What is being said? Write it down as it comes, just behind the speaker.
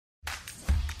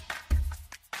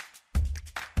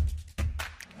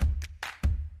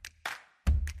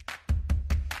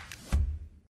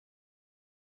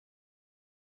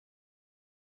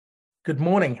Good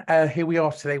morning. Here we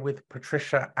are today with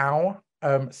Patricia Auer,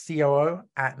 COO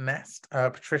at Nest.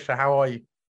 Patricia, how are you?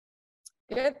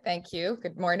 Good, thank you.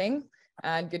 Good morning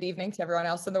and good evening to everyone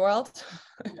else in the world.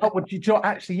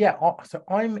 Actually, yeah. So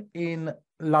I'm in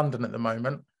London at the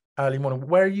moment, early morning.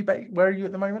 Where are you based? Where are you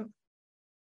at the moment?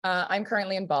 I'm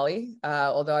currently in Bali,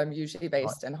 although I'm usually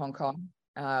based in Hong Kong,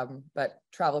 but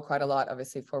travel quite a lot,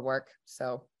 obviously, for work.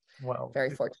 So Well,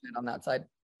 very fortunate on that side.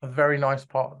 a very nice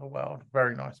part of the world.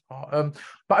 Very nice part.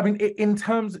 But I mean, in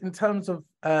terms of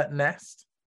Nest,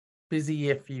 busy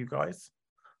year for you guys.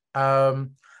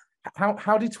 Um,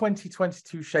 how did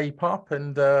 2022 shape up?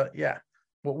 And yeah,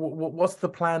 what's the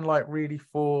plan like really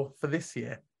for this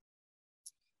year?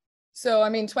 So, I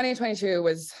mean, 2022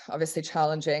 was obviously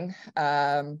challenging.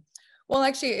 Well,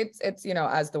 actually, it's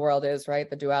as the world is, right?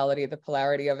 The duality, the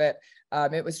polarity of it.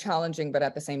 It was challenging, but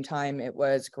at the same time, it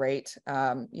was great.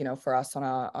 For us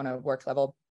on a work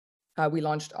level, we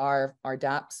launched our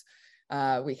dApps.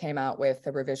 We came out with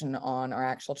a revision on our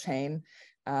actual chain.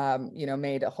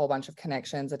 Made a whole bunch of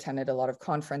connections, attended a lot of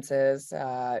conferences.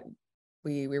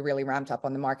 We really ramped up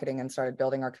on the marketing and started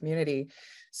building our community.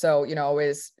 So,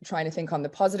 always trying to think on the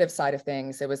positive side of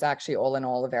things. It was actually all in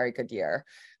all a very good year,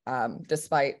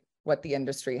 despite what the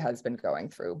industry has been going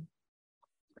through.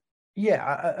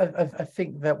 Yeah, I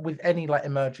think that with any like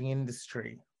emerging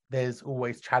industry, there's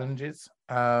always challenges.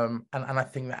 And I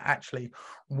think that actually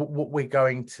what we're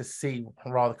going to see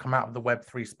rather come out of the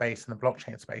Web3 space and the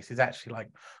blockchain space is actually like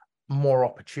more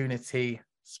opportunity,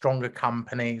 stronger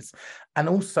companies, and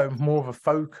also more of a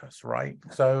focus, right?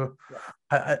 So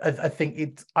I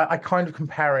think I kind of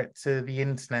compare it to the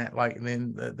internet, like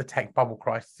in the tech bubble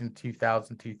crisis in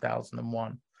 2000,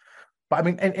 2001. But I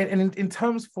mean, and in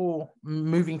terms for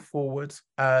moving forward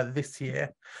this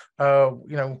year,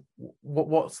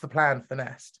 what's the plan for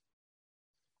Nest?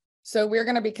 So we're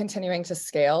going to be continuing to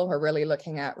scale. We're really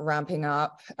looking at ramping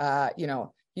up,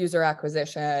 user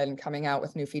acquisition, coming out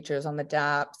with new features on the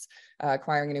dApps,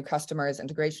 acquiring new customers,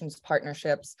 integrations,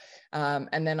 partnerships,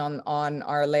 and then on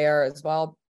our layer as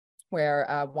well, we're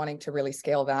wanting to really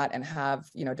scale that and have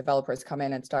developers come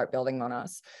in and start building on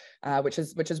us, which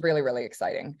is really, really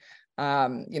exciting.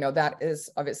 That is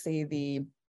obviously the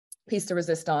piece de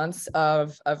resistance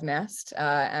of Nest,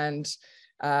 and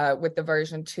with the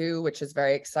version 2, which is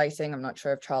very exciting. I'm not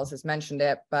sure if Charles has mentioned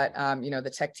it, but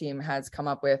the tech team has come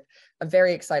up with a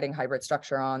very exciting hybrid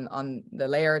structure on the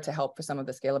layer to help for some of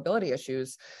the scalability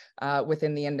issues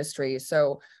within the industry.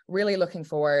 So really looking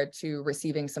forward to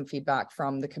receiving some feedback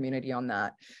from the community on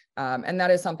that. And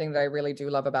that is something that I really do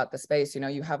love about the space.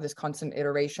 You have this constant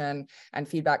iteration and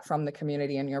feedback from the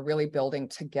community, and you're really building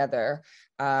together,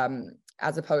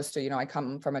 as opposed to, I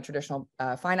come from a traditional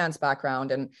finance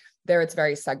background, and there it's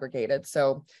very segregated.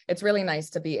 So it's really nice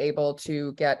to be able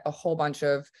to get a whole bunch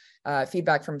of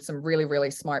feedback from some really, really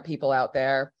smart people out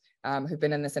there who've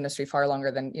been in this industry far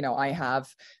longer than, I have,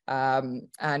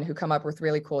 and who come up with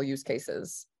really cool use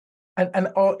cases. And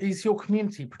is your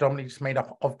community predominantly just made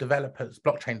up of developers,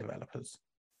 blockchain developers?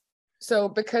 So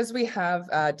because we have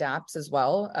dApps as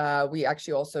well, we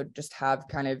actually also just have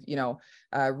kind of,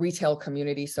 retail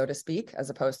community, so to speak, as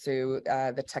opposed to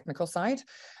the technical side.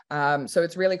 So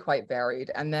it's really quite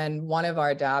varied. And then one of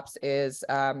our dApps is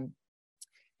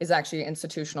actually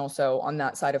institutional. So on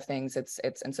that side of things, it's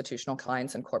institutional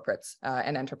clients and corporates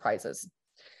and enterprises.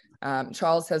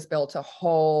 Charles has built a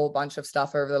whole bunch of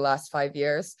stuff over the last 5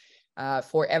 years.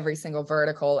 For every single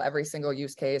vertical, every single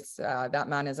use case. That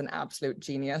man is an absolute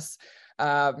genius,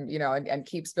 and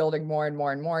keeps building more and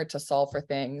more and more to solve for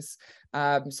things.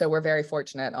 So we're very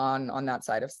fortunate on that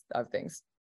side of things.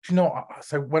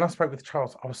 So when I spoke with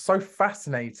Charles, I was so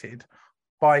fascinated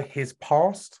by his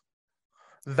past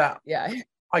that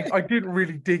I didn't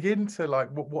really dig into like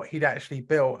what he'd actually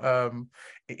built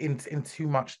in too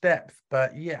much depth.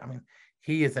 But yeah, I mean,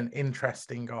 he is an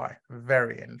interesting guy,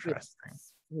 very interesting.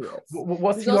 Yes.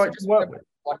 What's he like to work with?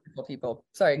 Wonderful people.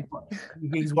 Sorry.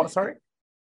 He's what? Sorry.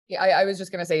 Yeah, I was just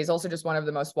going to say he's also just one of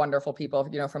the most wonderful people,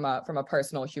 from a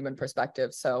personal human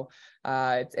perspective. So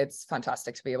it's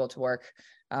fantastic to be able to work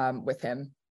with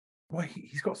him. Well,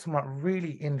 he's got some like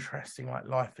really interesting like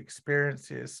life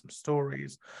experiences, some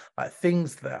stories, like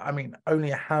things that I mean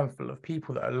only a handful of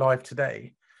people that are alive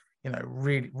today,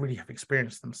 really have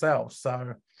experienced themselves.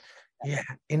 So yeah,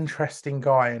 interesting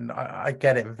guy, and I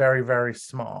get it, very, very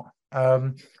smart.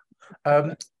 I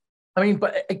mean,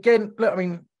 but again, look, I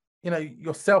mean,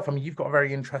 yourself, I mean, you've got a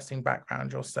very interesting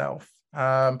background yourself.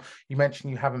 You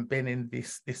mentioned you haven't been in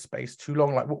this space too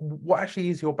long. Like, what actually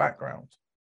is your background?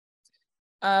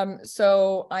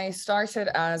 So I started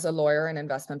as a lawyer in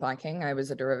investment banking. I was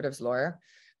a derivatives lawyer.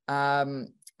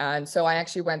 And so I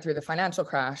actually went through the financial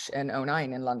crash in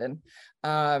 '09 in London,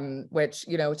 which,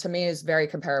 you know, to me is very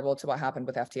comparable to what happened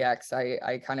with FTX.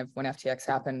 I kind of, when FTX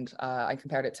happened, I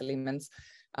compared it to Lehman's.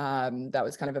 That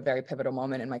was kind of a very pivotal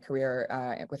moment in my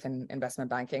career within investment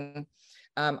banking.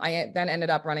 I then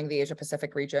ended up running the Asia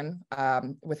Pacific region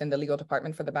within the legal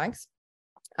department for the banks.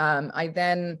 I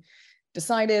then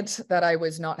decided that I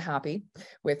was not happy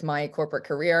with my corporate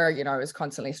career. You know, I was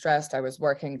constantly stressed. I was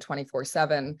working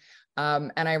 24/7,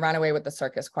 and I ran away with the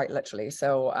circus, quite literally.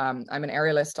 So I'm an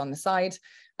aerialist on the side,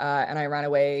 and I ran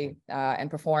away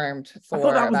and performed for I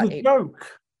thought that was about a 8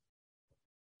 joke.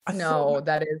 No,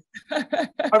 that is.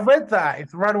 I read that.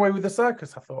 It's ran away with the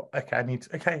circus. I thought, okay, I need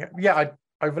to, okay. Yeah, I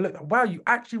overlooked that. Wow, you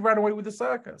actually ran away with the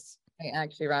circus. I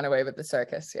actually ran away with the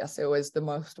circus. Yes, it was the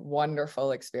most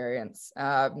wonderful experience.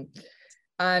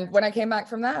 And when I came back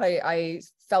from that, I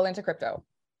fell into crypto.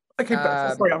 Okay,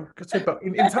 but sorry, but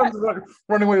in terms of like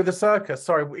running away with the circus,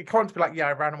 sorry, it can't be like, yeah,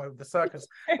 I ran away with the circus.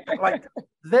 Like,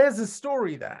 there's a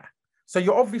story there. So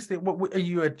you're obviously, what are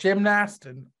you, a gymnast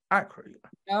and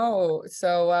acrobat? No,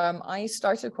 so I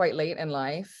started quite late in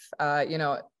life. You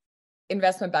know,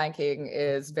 investment banking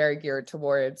is very geared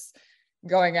towards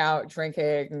going out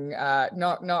drinking,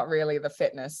 not really the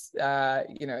fitness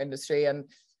you know, industry. And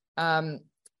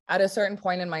at a certain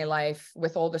point in my life,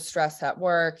 with all the stress at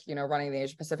work, you know, running the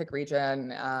Asia Pacific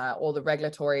region, all the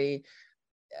regulatory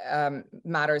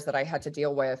matters that I had to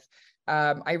deal with,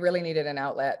 I really needed an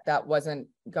outlet that wasn't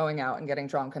going out and getting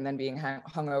drunk and then being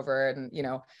hungover and, you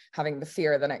know, having the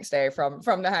fear the next day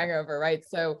from the hangover, right?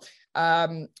 So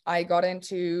I got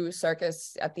into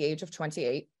circus at the age of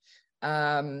 28.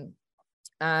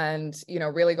 And, you know,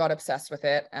 really got obsessed with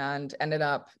it and ended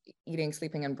up eating,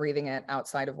 sleeping, and breathing it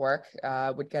outside of work.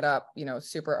 Would get up, you know,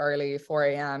 super early, 4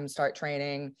 a.m., start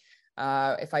training.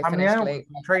 If I finished late,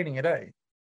 training a day?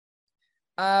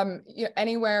 You know,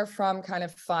 anywhere from kind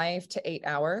of 5 to 8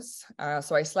 hours.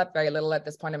 So I slept very little at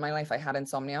this point in my life. I had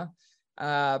insomnia.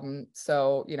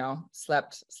 So, you know,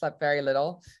 slept very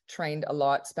little, trained a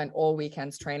lot, spent all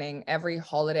weekends training. Every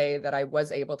holiday that I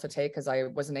was able to take, because I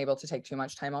wasn't able to take too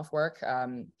much time off work,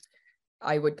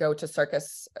 I would go to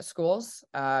circus schools,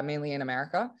 mainly in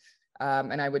America.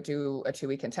 And I would do a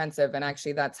 2-week intensive. And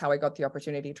actually, that's how I got the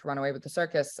opportunity to run away with the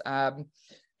circus.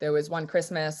 There was one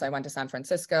Christmas, I went to San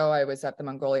Francisco. I was at the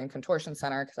Mongolian Contortion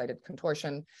Center because I did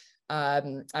contortion.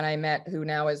 And I met who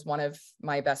now is one of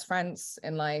my best friends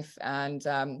in life. And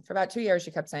for about 2 years,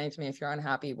 she kept saying to me, if you're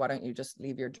unhappy, why don't you just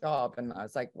leave your job? And I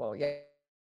was like, well,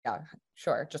 yeah,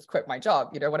 sure. Just quit my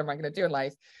job. You know, what am I going to do in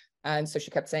life? And so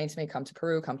she kept saying to me, come to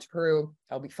Peru.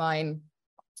 I'll be fine.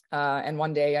 And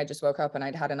one day I just woke up and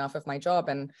I'd had enough of my job.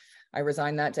 And I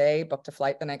resigned that day, booked a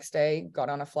flight the next day, got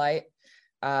on a flight,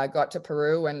 got to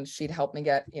Peru, and she'd helped me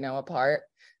get, you know, a part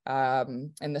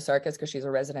in the circus because she's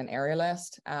a resident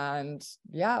aerialist. And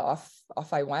yeah,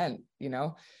 off I went. You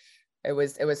know, it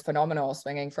was phenomenal,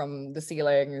 swinging from the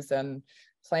ceilings and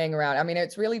playing around. I mean,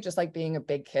 it's really just like being a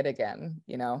big kid again,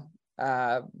 you know,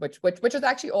 which is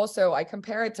actually also, I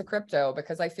compare it to crypto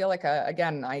because I feel like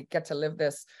again, I get to live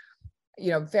this, you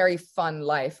know, very fun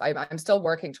life. I'm still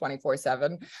working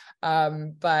 24/7,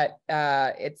 but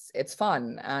it's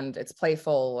fun and it's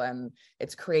playful and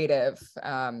it's creative,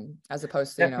 as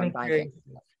opposed to, you know, banking.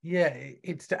 Yeah,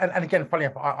 it's and again, funny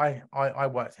enough, I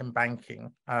worked in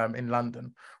banking in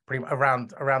London pretty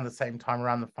around the same time,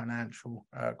 around the financial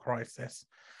crisis.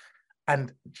 And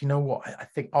do you know what? I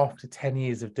think after 10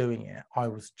 years of doing it, I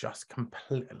was just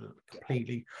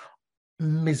completely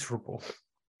miserable.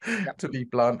 Yep. To be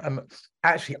blunt. And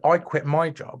actually, I quit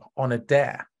my job on a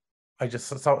dare. I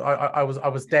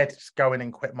was there to just go in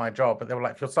and quit my job, but they were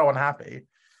like, if you're so unhappy,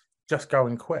 just go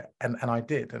and quit. And I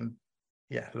did. And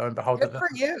yeah, lo and behold, good for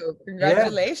you.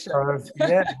 Congratulations.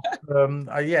 Yeah,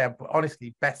 but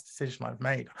honestly, best decision I've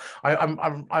made. I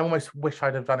almost wish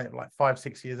I'd have done it like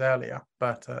 5-6 years earlier,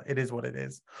 but it is what it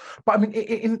is. But I mean,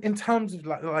 in terms of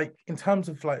like in terms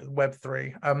of like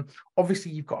Web3,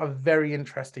 obviously you've got a very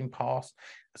interesting past.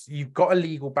 So you've got a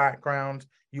legal background.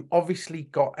 You obviously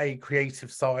got a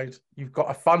creative side. You've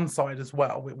got a fun side as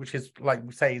well, which is, like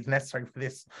we say, is necessary for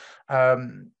this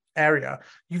area.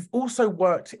 You've also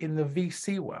worked in the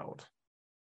VC world.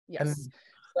 Yes.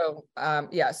 So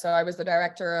so I was the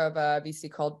director of a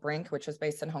VC called Brink, which is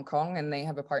based in Hong Kong, and they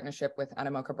have a partnership with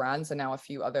Animoca Brands and now a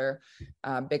few other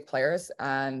big players.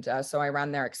 And so I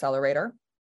ran their accelerator.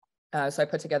 So I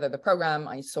put together the program,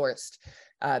 I sourced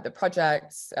the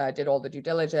projects, did all the due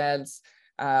diligence,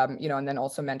 you know, and then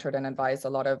also mentored and advised a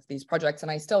lot of these projects.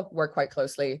 And I still work quite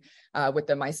closely with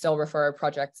them. I still refer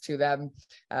projects to them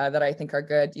that I think are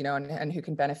good, you know, and who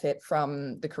can benefit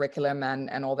from the curriculum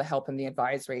and all the help and the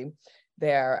advisory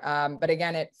there. But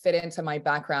again, it fit into my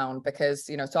background because,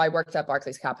 you know, so I worked at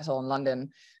Barclays Capital in London.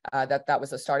 That was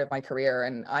the start of my career.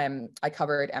 And I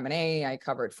covered M&A, I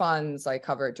covered funds, I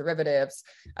covered derivatives,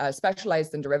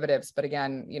 specialized in derivatives. But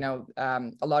again, you know,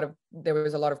 there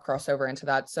was a lot of crossover into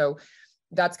that. So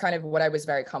that's kind of what I was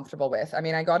very comfortable with. I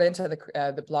mean, I got into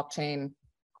the blockchain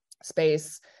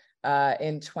space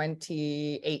in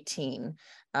 2018.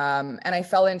 And I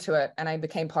fell into it and I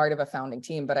became part of a founding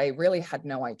team, but I really had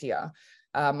no idea.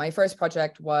 My first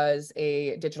project was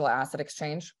a digital asset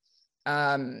exchange.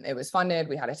 It was funded.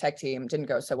 We had a tech team, didn't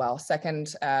go so well.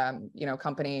 Second, you know,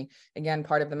 company, again,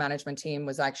 part of the management team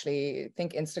was actually, I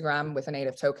think, Instagram with a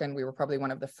native token. We were probably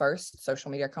one of the first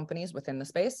social media companies within the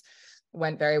space.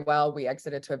 Went very well. We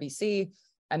exited to a VC.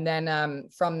 And then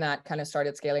from that kind of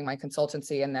started scaling my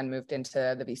consultancy and then moved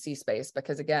into the VC space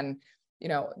because again, you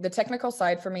know, the technical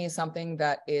side for me is something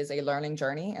that is a learning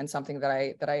journey and something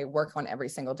that I work on every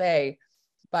single day.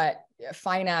 But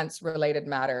finance related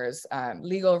matters,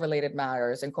 legal related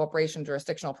matters, incorporation,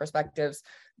 jurisdictional perspectives,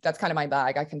 that's kind of my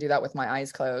bag. I can do that with my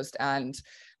eyes closed. And,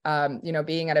 you know,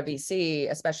 being at a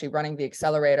VC, especially running the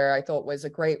accelerator, I thought was a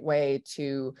great way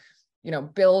to, you know,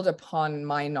 build upon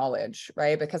my knowledge,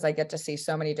 right? Because I get to see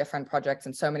so many different projects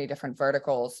and so many different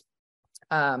verticals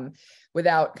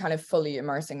without kind of fully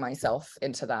immersing myself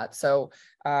into that. So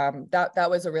that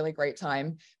was a really great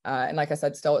time. And like I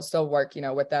said, still work, you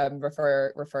know, with them,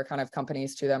 refer kind of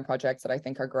companies to them, projects that I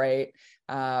think are great,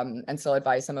 and still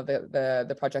advise some of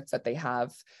the projects that they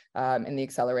have in the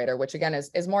accelerator, which again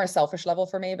is more a selfish level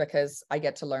for me because I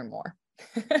get to learn more.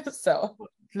 So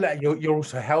you're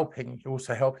also helping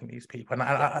these people. And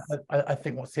yes. I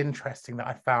think what's interesting that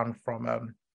I found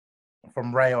from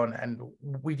Raion, and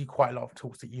we do quite a lot of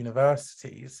talks at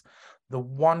universities, the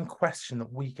one question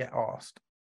that we get asked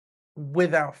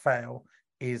without fail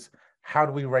is, how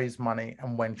do we raise money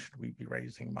and when should we be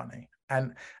raising money?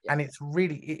 And it's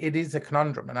really, it is a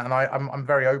conundrum. And I'm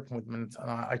very open with them,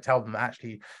 and I tell them that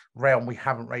actually, Raion, we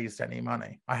haven't raised any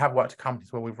money. I have worked at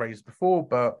companies where we've raised before,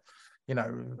 but you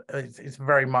know, it's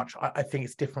very much, I think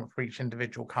it's different for each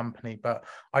individual company, but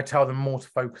I tell them more to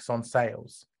focus on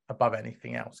sales above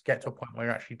anything else. Get to a point where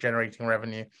you're actually generating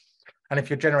revenue. And if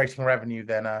you're generating revenue,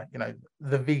 then, you know,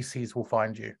 the VCs will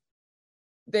find you.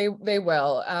 They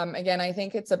will. Again, I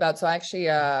think it's about, so actually,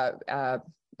 I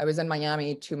was in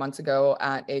Miami 2 months ago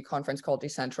at a conference called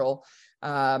Decentral.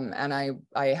 And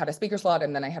I had a speaker slot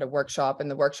and then I had a workshop, and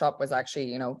the workshop was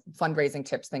actually, you know, fundraising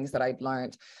tips, things that I'd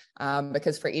learned,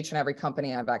 because for each and every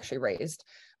company I've actually raised.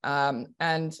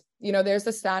 And, you know, there's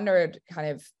the standard kind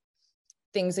of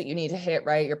things that you need to hit,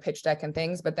 right? Your pitch deck and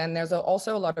things, but then there's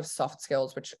also a lot of soft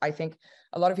skills, which I think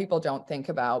a lot of people don't think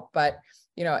about. But,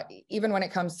 you know, even when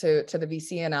it comes to the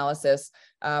VC analysis,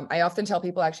 I often tell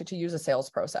people actually to use a sales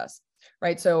process,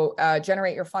 right? So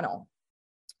generate your funnel.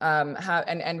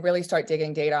 And really start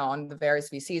digging data on the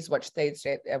various VCs, what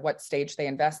stage they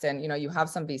invest in. You know, you have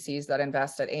some VCs that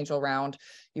invest at angel round.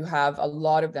 You have a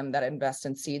lot of them that invest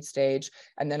in seed stage.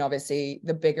 And then obviously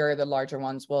the larger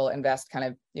ones will invest kind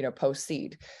of, you know, post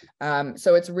seed.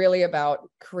 So it's really about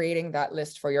creating that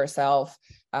list for yourself,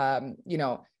 you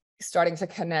know, starting to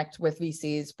connect with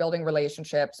VCs, building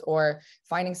relationships, or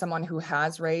finding someone who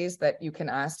has raised that you can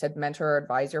ask to mentor or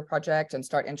advise your project and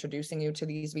start introducing you to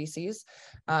these VCs.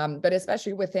 But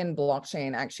especially within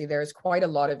blockchain, actually, there's quite a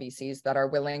lot of VCs that are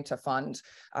willing to fund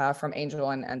from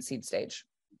angel and seed stage.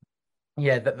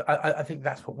 Yeah, I think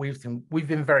that's what we've seen. We've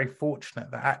been very fortunate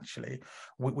that actually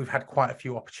we've had quite a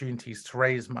few opportunities to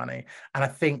raise money. And I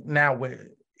think now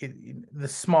the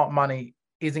smart money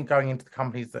isn't going into the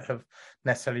companies that have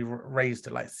necessarily raised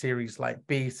at like series like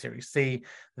B, series C.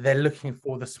 They're looking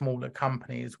for the smaller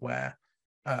companies where,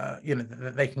 you know,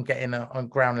 they can get in on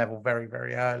ground level very,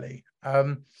 very early. I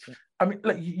mean,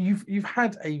 look, you've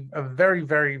had a very,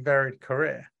 very varied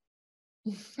career.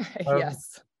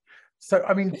 Yes. So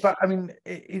I mean, but I mean,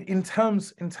 in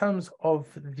terms of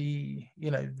the,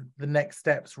 you know, the next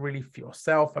steps really for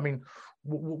yourself, I mean,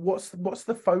 what's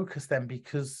the focus then?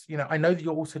 Because, you know, I know that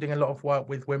you're also doing a lot of work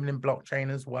with women in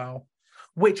blockchain as well,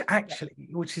 which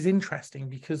is interesting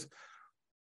because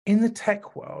in the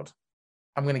tech world,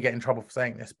 I'm going to get in trouble for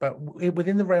saying this, but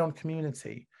within the Raion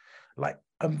community, like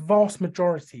a vast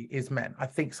majority is men. I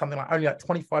think something like only like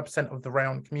 25% of the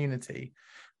Raion community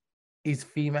is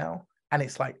female, and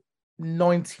it's like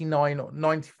 99 or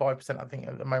 95%, I think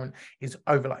at the moment, is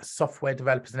over like software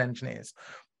developers and engineers.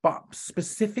 But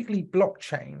specifically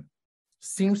blockchain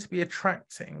seems to be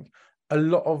attracting a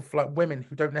lot of like women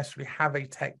who don't necessarily have a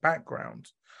tech background.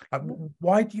 Like,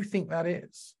 why do you think that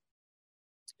is?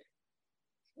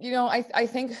 You know, I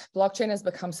think blockchain has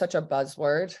become such a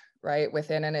buzzword right,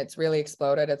 within, and it's really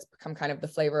exploded. It's become kind of the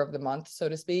flavor of the month, so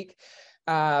to speak.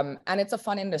 And it's a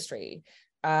fun industry.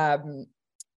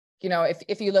 You know,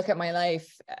 if you look at my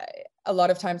life, a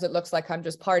lot of times it looks like I'm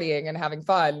just partying and having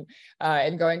fun,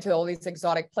 and going to all these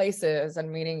exotic places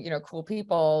and meeting, you know, cool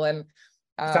people, and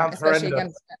Sounds especially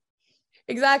horrendous. again,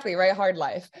 exactly, right, hard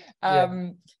life.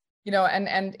 You know,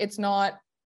 and it's not,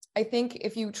 I think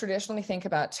if you traditionally think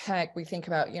about tech, we think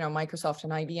about, you know, Microsoft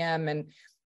and IBM, and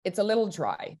it's a little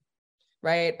dry,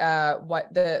 right?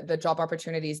 What the job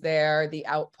opportunities there, the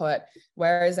output.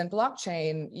 Whereas in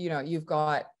blockchain, you know, you've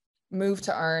got move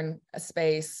to earn a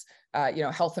space, you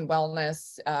know, health and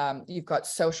wellness. You've got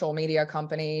social media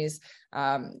companies.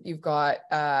 You've got,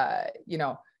 you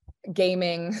know,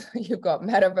 gaming. You've got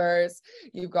metaverse.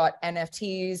 You've got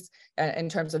NFTs in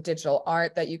terms of digital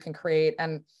art that you can create.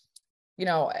 And, you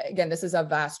know, again, this is a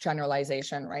vast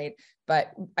generalization, right?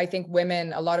 But I think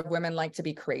women, a lot of women like to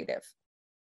be creative.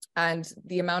 And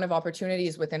the amount of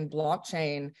opportunities within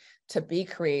blockchain to be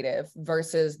creative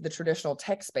versus the traditional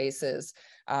tech spaces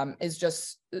is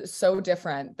just so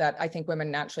different that I think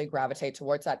women naturally gravitate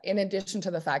towards that. In addition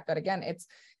to the fact that, again, it's,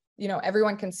 you know,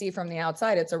 everyone can see from the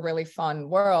outside, it's a really fun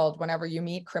world. Whenever you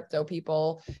meet crypto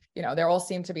people, you know, they all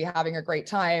seem to be having a great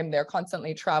time. They're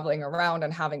constantly traveling around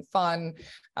and having fun.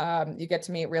 You get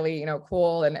to meet really, you know,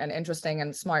 cool and interesting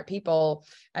and smart people.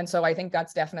 And so I think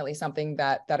that's definitely something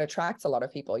that attracts a lot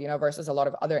of people, you know, versus a lot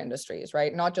of other industries,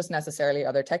 right? Not just necessarily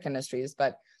other tech industries,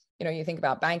 but, you know, you think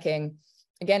about banking,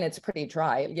 again, it's pretty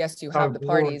dry. Yes, you have the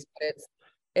parties, but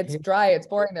it's dry, it's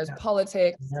boring. There's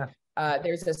politics.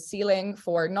 There's a ceiling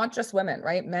for not just women,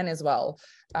 right? Men as well.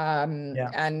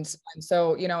 And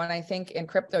so, you know, and I think in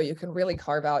crypto, you can really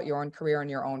carve out your own career and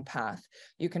your own path.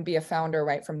 You can be a founder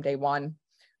right from day one.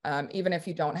 Even if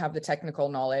you don't have the technical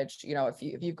knowledge, you know, if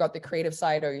you've got the creative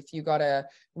side, or if you've got a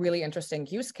really interesting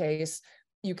use case,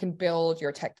 you can build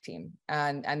your tech team,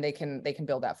 and they can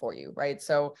build that for you, right?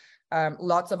 So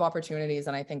lots of opportunities,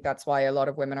 and I think that's why a lot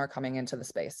of women are coming into the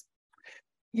space.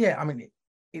 Yeah, I mean,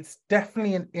 it's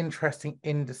definitely an interesting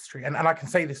industry, and I can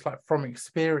say this like from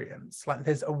experience, like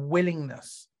there's a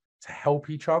willingness to help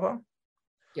each other.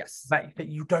 Yes. That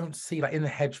you don't see like in the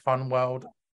hedge fund world.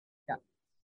 Yeah.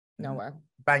 Nowhere.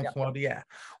 Banking world, yeah.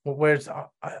 Well, whereas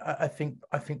I think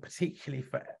particularly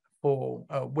for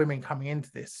women coming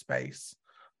into this space,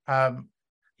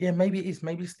 yeah, maybe it's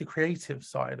the creative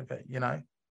side of it, you know.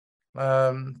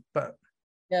 But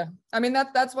yeah, I mean,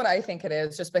 that's what I think it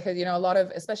is, just because, you know,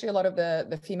 especially a lot of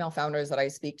the female founders that I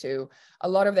speak to, a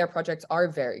lot of their projects are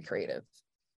very creative,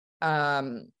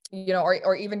 you know,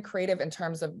 or even creative in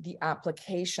terms of the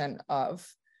application of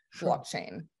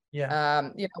blockchain. Yeah.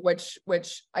 You know,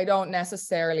 which I don't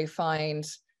necessarily find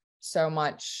so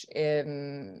much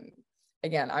in,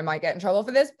 again, I might get in trouble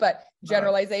for this, but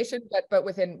generalization, but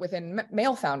within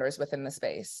male founders within the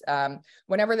space.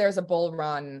 Whenever there's a bull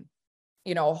run,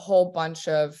 you know, a whole bunch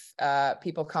of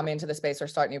people come into the space or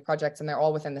start new projects, and they're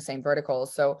all within the same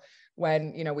verticals. So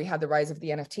when, you know, we had the rise of the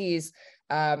NFTs,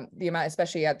 the amount,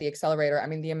 especially at the accelerator, I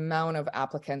mean, the amount of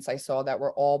applicants I saw that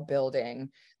were all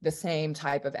building the same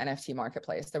type of NFT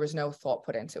marketplace, there was no thought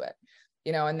put into it,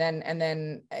 you know. And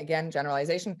then again,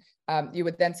 generalization, you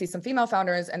would then see some female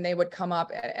founders, and they would come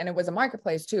up, and it was a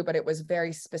marketplace too, but it was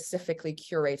very specifically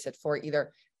curated for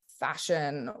either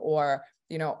fashion or,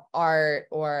 you know, art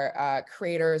or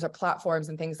creators or platforms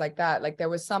and things like that. Like there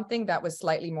was something that was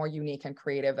slightly more unique and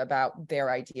creative about their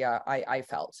idea, I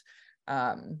felt.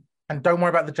 And don't worry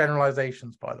about the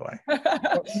generalizations, by the way.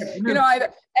 You know,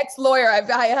 ex-lawyer,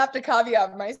 I have to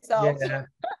caveat myself. Yeah.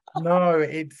 No,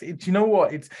 it's you know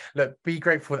what? It's, look, be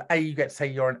grateful that A, you get to say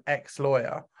you're an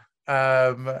ex-lawyer,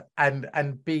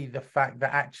 and B, the fact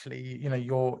that actually, you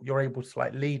know, you're able to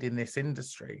like lead in this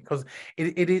industry, because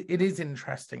it is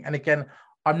interesting. And again,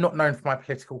 I'm not known for my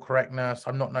political correctness.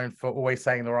 I'm not known for always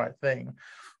saying the right thing.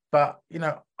 But, you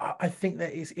know, I think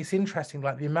that it's interesting,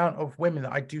 like the amount of women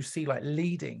that I do see like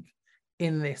leading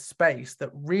in this space,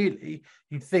 that really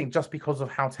you'd think just because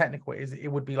of how technical it is, it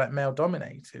would be like male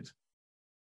dominated.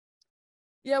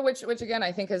 Yeah, which again,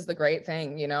 I think is the great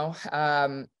thing, you know,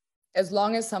 as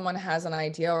long as someone has an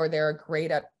idea, or they're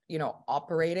great at, you know,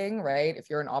 operating, right? If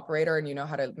you're an operator and you know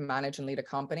how to manage and lead a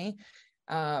company,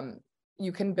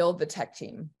 you can build the tech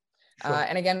team. Sure.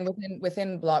 And again,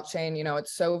 within blockchain, you know,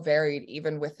 it's so varied,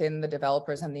 even within the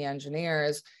developers and the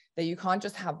engineers, that you can't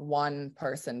just have one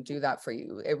person do that for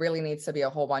you. It really needs to be a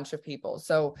whole bunch of people.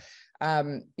 So,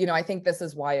 you know, I think this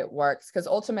is why it works, because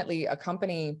ultimately a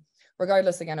company,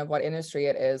 regardless again of what industry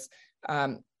it is,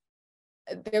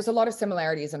 there's a lot of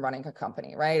similarities in running a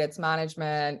company, right? It's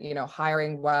management, you know,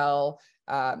 hiring well,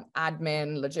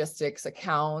 admin, logistics,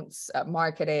 accounts,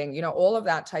 marketing, you know, all of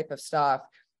that type of stuff.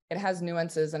 It has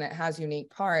nuances and it has unique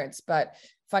parts, but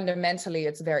fundamentally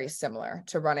it's very similar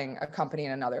to running a company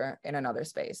in another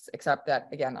space, except that,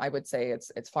 again, I would say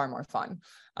it's far more fun.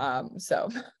 So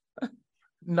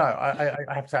no, I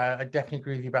have to say, I definitely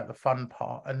agree with you about the fun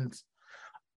part. And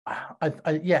I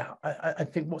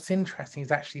think what's interesting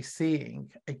is actually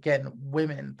seeing, again,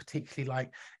 women particularly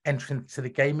like entering into the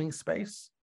gaming space.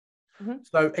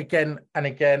 So again and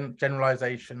again,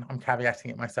 generalization, I'm caveating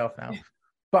it myself now.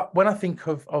 But when I think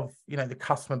of you know, the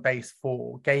customer base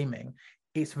for gaming,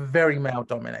 it's very male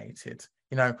dominated.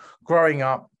 You know, growing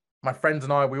up, my friends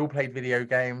and I, we all played video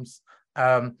games.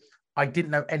 I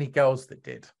didn't know any girls that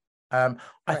did.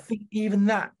 I think even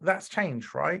that's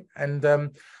changed, right? And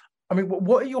I mean,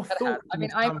 what are your thoughts? I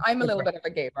mean, I'm a little bit of a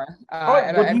gamer,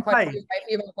 what do you quite play? my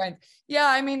female friends. Yeah,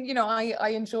 I mean, you know, I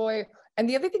enjoy, and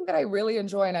the other thing that I really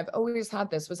enjoy, and I've always had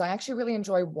this, was I actually really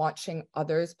enjoy watching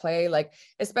others play, like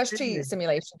especially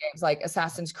simulation games like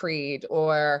Assassin's Creed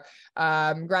or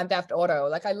Grand Theft Auto.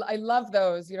 Like I love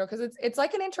those, you know, because it's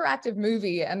like an interactive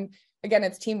movie, and again,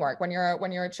 it's teamwork. When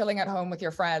you're chilling at home with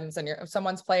your friends and if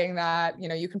someone's playing that, you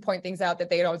know, you can point things out that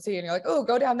they don't see, and you're like, oh,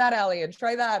 go down that alley and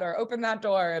try that, or open that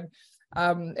door,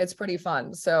 and it's pretty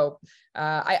fun. So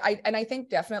I think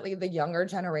definitely the younger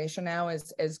generation now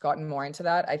is gotten more into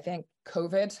that. I think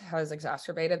COVID has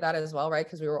exacerbated that as well, right?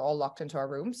 Because we were all locked into our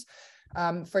rooms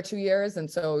for 2 years, and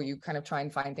so you kind of try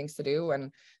and find things to do.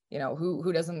 And you know,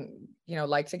 who doesn't, you know,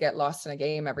 like to get lost in a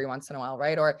game every once in a while,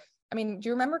 right? Or I mean, do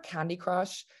you remember Candy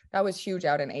Crush? That was huge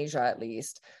out in Asia, at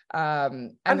least.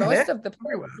 And most of the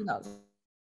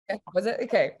was it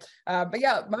okay? But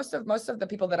yeah, most of the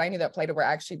people that I knew that played it were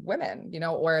actually women, you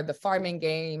know, or the farming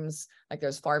games, like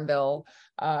there's Farmville,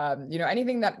 you know,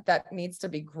 anything that needs to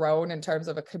be grown in terms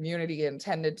of a community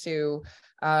intended to.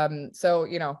 So,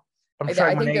 you know, I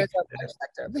think there's a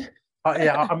perspective.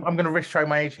 Yeah, I'm going to risk showing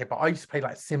my age here, but I used to play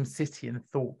like Sim City and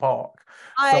Thorpe Park.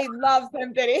 I love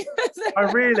Sim City.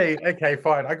 Oh, really? Okay,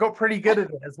 fine. I got pretty good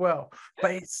at it as well, but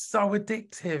it's so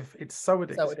addictive. It's so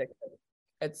addictive. So addictive.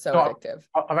 It's so addictive.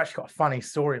 I've actually got a funny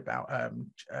story about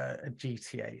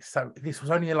GTA. So this was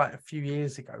only like a few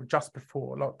years ago, just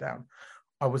before lockdown.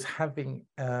 I was having,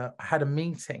 I had a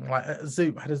meeting, like a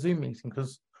Zoom, I had a Zoom meeting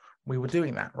because we were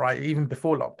doing that, right? Even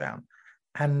before lockdown.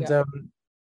 And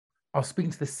I was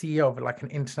speaking to the CEO of like an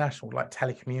international like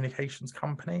telecommunications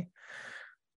company.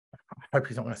 I hope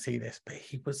he's not going to see this, but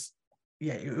he was,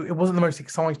 yeah, it wasn't the most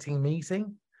exciting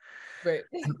meeting. Right.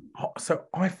 And so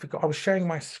I forgot, I was sharing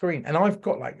my screen, and I've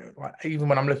got like even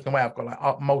when I'm looking away, I've got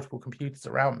like multiple computers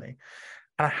around me,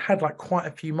 and I had like quite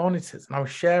a few monitors, and I was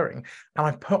sharing, and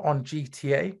I put on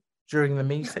GTA during the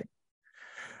meeting,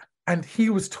 and he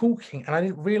was talking, and I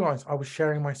didn't realize I was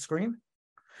sharing my screen.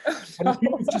 Oh, no. And he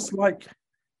was just like,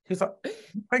 he was like,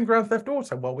 playing Grand Theft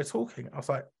Auto while we're talking. I was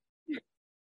like,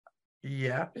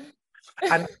 yeah.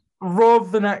 And rather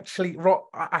than actually,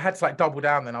 I had to like double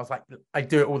down then. I was like, I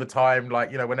do it all the time,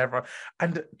 like, you know, whenever.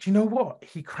 And do you know what?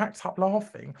 He cracked up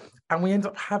laughing, and we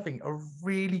ended up having a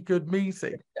really good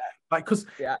meeting. Like, because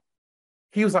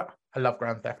he was like, I love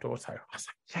Grand Theft Auto. I was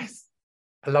like, yes,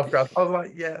 I love Grand. I was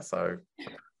like, yeah, so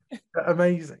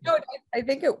amazing. No, I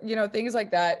think it, you know, things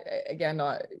like that, again,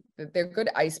 they're good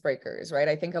icebreakers, right?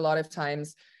 I think a lot of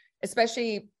times,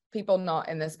 especially people not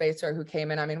in the space or who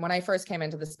came in. I mean, when I first came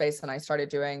into the space and I started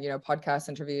doing, you know, podcast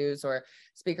interviews or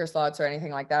speaker slots or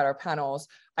anything like that, or panels,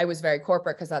 I was very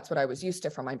corporate because that's what I was used to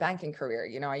from my banking career.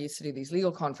 You know, I used to do these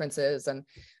legal conferences, and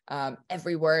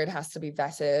every word has to be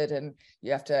vetted, and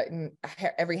you have to,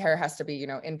 every hair has to be, you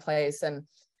know, in place. And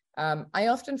I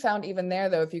often found even there,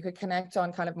 though, if you could connect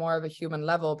on kind of more of a human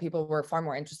level, people were far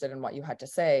more interested in what you had to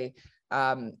say.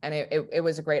 And it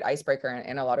was a great icebreaker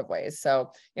in a lot of ways.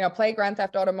 So, you know, play Grand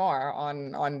Theft Auto more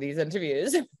on these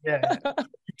interviews. Yeah.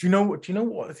 Do you know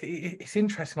what? It's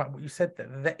interesting, like what you said there.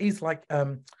 There is like,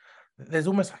 there's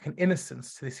almost like an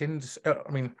innocence to this industry.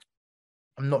 I mean,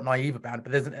 I'm not naive about it,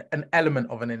 but there's an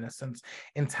element of an innocence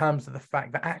in terms of the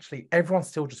fact that actually everyone's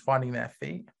still just finding their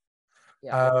feet.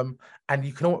 Yeah. And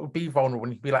you can be vulnerable,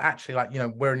 and you can be like, actually, like, you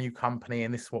know, we're a new company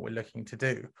and this is what we're looking to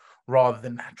do, rather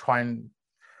than try and,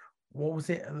 what was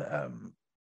it?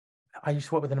 I used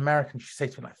to work with an American. She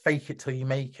said to me, like, fake it till you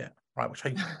make it, right? Which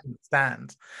I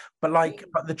understand. But like,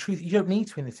 but the truth, you don't need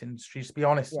to in this industry. Just be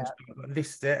honest. And just be like,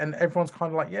 this is it. And everyone's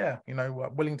kind of like, yeah, you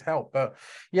know, willing to help. But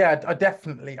yeah, I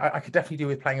could definitely do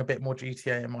with playing a bit more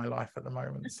GTA in my life at the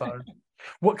moment. So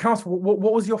what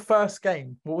was your first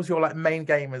game? What was your like main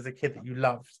game as a kid that you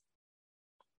loved?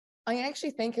 I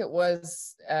actually think it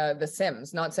was The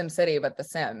Sims, not SimCity, but The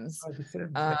Sims. Oh, The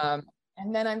Sims, yeah.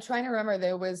 And then I'm trying to remember,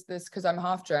 there was this, because I'm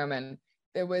half German,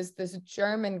 there was this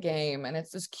German game, and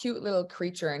it's this cute little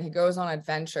creature, and he goes on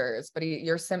adventures, but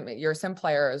you're a sim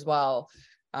player as well.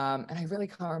 And I really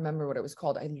can't remember what it was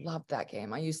called. I loved that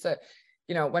game. I used to,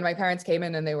 when my parents came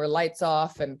in and they were lights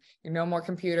off and no more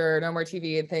computer, no more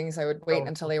TV and things, I would wait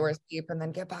until they were asleep and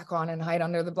then get back on and hide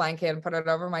under the blanket and put it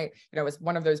over my, it was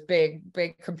one of those big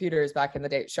computers back in the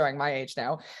day, showing my age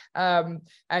now. And,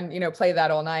 play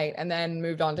that all night, and then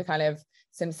moved on to kind of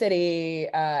SimCity.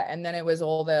 And then it was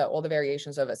all the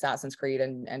variations of Assassin's Creed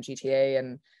and GTA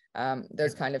and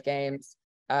those kind of games.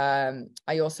 I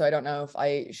don't know if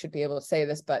I should be able to say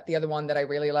this, but the other one that I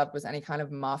really loved was any kind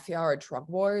of mafia or drug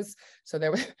wars. So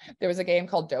there was a game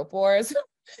called Dope Wars,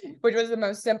 which was the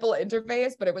most simple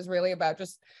interface, but it was really about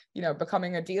just,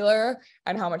 becoming a dealer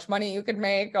and how much money you could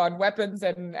make on weapons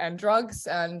and drugs.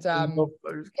 And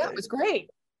it was great.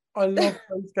 I love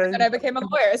those games. And I became a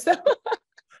lawyer. So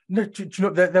no, do you know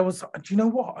there was? Do you know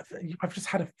what? I've just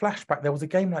had a flashback. There was a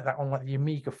game like that on like the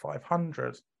Amiga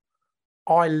 500.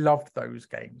 I loved those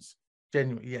games.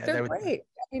 Genuinely, yeah, they're great.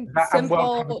 I mean, that,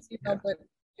 simple, but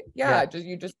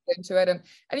you just get into it, and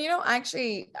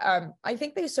actually, I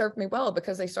think they served me well,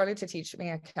 because they started to teach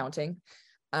me accounting,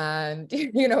 and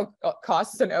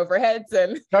costs and overheads,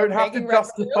 and don't have to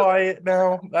justify it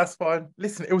now. That's fine.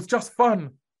 Listen, it was just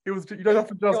fun. You don't have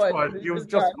to justify it. It was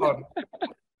just fun.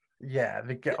 Yeah,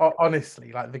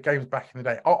 honestly, like the games back in the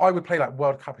day, I would play like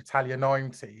World Cup Italia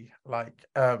 90, like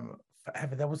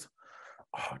forever. There was,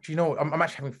 do you know? I'm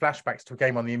actually having flashbacks to a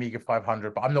game on the Amiga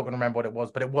 500, but I'm not going to remember what it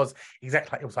was. But it was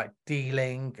exactly like, it was like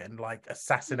dealing and like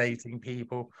assassinating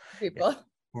people. Yeah,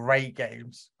 great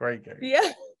games.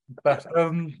 Yeah.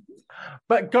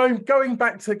 But going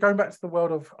back to the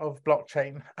world of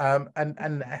blockchain,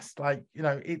 and Nest, like,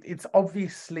 it's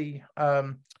obviously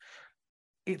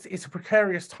it's a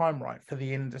precarious time, right, for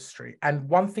the industry. And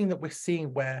one thing that we're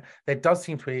seeing where there does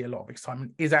seem to be a lot of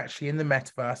excitement is actually in the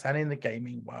metaverse and in the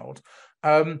gaming world.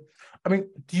 I mean,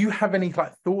 do you have any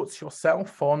like thoughts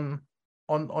yourself on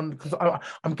because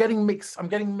I'm getting mixed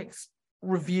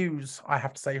reviews, I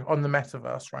have to say, on the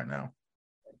metaverse right now.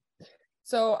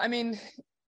 So, I mean,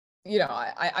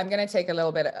 I'm going to take a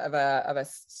little bit of a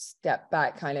step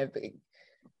back, kind of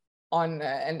on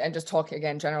and just talk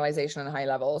again, generalization on high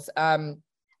levels. The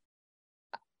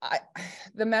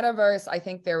metaverse, I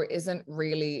think there isn't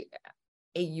really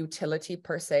a utility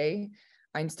per se.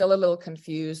 I'm still a little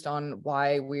confused on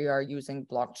why we are using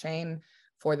blockchain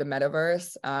for the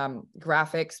metaverse.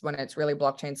 Graphics, when it's really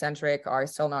blockchain centric, are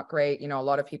still not great. A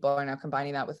lot of people are now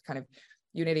combining that with kind of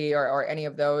Unity or any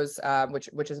of those,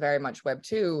 which is very much Web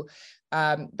 2.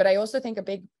 But I also think a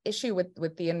big issue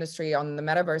with the industry on the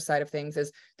metaverse side of things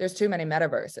is there's too many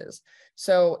metaverses.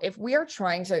 So if we are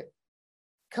trying to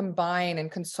combine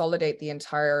and consolidate the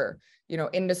entire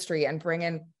industry and bring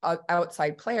in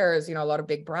outside players, a lot of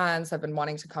big brands have been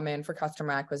wanting to come in for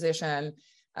customer acquisition.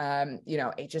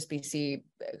 HSBC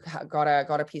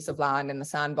got a piece of land in the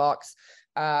sandbox.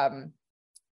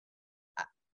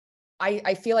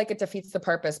 I feel like it defeats the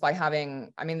purpose by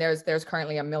having, there's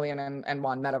currently 1,000,001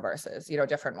 metaverses,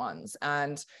 different ones.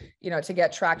 And, to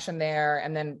get traction there,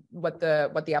 and then what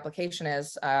the application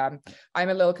is, I'm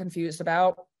a little confused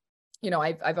about.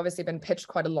 I've obviously been pitched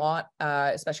quite a lot,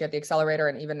 especially at the accelerator,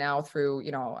 and even now through,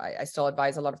 I still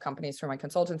advise a lot of companies through my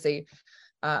consultancy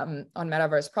on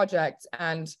metaverse projects.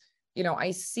 And, I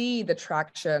see the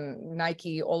traction,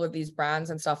 Nike, all of these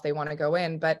brands and stuff, they want to go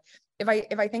in. But if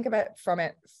I think about it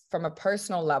from a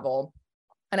personal level,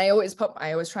 and I always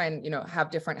try and,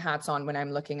 have different hats on when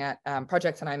I'm looking at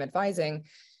projects and I'm advising,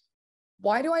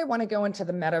 why do I want to go into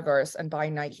the metaverse and buy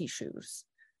Nike shoes?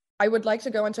 I would like to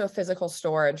go into a physical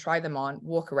store and try them on,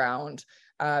 walk around,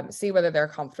 see whether they're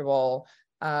comfortable,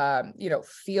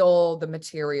 feel the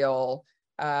material,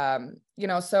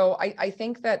 so I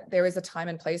think that there is a time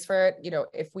and place for it.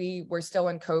 If we were still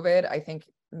in COVID, I think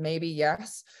maybe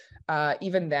yes.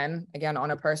 Even then, again,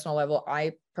 on a personal level,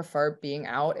 I prefer being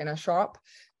out in a shop.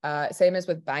 Same as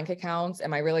with bank accounts.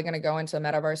 Am I really going to go into a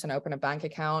metaverse and open a bank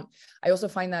account? I also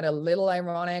find that a little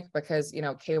ironic because,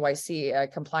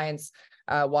 KYC compliance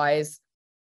wise,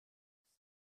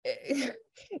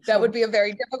 that would be a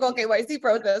very difficult KYC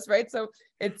process, right? So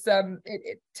it's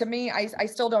to me, I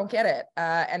still don't get it.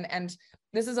 And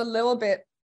this is a little bit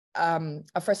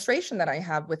a frustration that I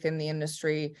have within the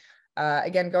industry.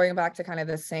 Again, going back to kind of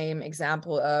the same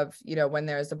example of, when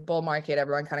there's a bull market,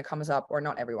 everyone kind of comes up, or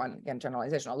not everyone, again,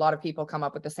 generalization. A lot of people come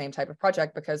up with the same type of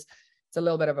project because it's a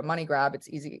little bit of a money grab. It's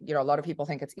easy. A lot of people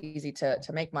think it's easy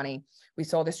to make money. We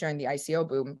saw this during the ICO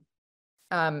boom.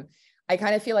 I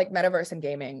kind of feel like metaverse and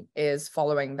gaming is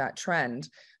following that trend.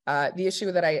 The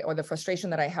issue that or the frustration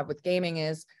that I have with gaming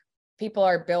is people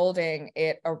are building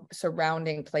it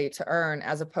surrounding play to earn,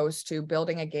 as opposed to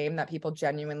building a game that people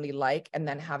genuinely like and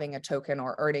then having a token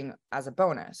or earning as a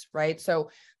bonus, right? So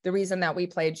the reason that we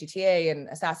played GTA and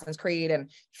Assassin's Creed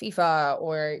and FIFA,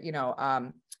 or, you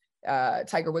know,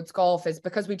 Tiger Woods golf, is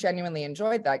because we genuinely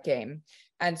enjoyed that game.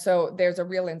 And so there's a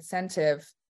real incentive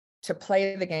to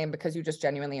play the game because you just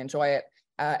genuinely enjoy it.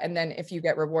 And then if you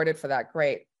get rewarded for that,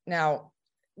 great. Now,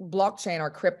 blockchain or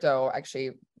crypto,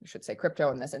 actually, we should say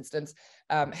crypto in this instance,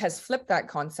 has flipped that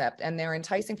concept, and they're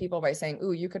enticing people by saying,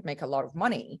 ooh, you could make a lot of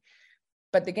money.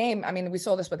 But the game, I mean, we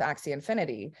saw this with Axie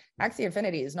Infinity. Axie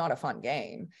Infinity is not a fun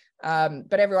game,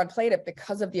 but everyone played it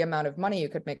because of the amount of money you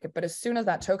could make it. But as soon as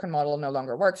that token model no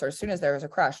longer works, or as soon as there is a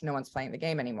crash, no one's playing the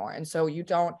game anymore. And so you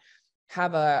don't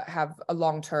have a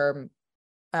long-term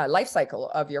life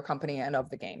cycle of your company and of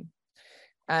the game.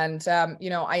 And, you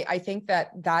know, I think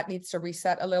that needs to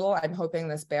reset a little. I'm hoping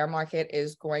this bear market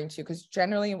is going to, because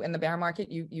generally in the bear market,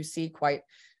 you see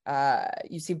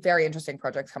very interesting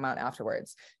projects come out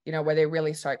afterwards, you know, where they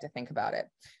really start to think about it.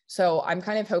 So I'm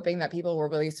kind of hoping that people will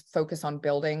really focus on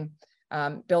building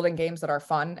games that are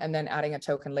fun and then adding a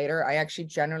token later. I actually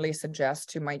generally suggest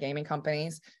to my gaming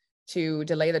companies to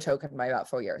delay the token by about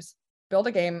 4 years. Build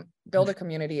a game, build a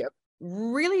community of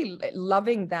really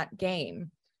loving that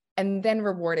game, and then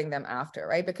rewarding them after,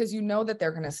 right? Because you know that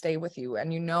they're going to stay with you,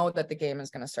 and you know that the game is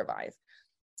going to survive.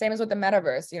 Same as with the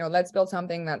metaverse, you know, let's build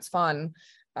something that's fun,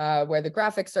 where the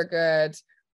graphics are good,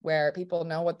 where people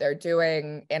know what they're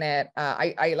doing in it.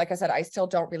 Like I said, I still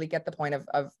don't really get the point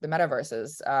of the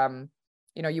metaverses.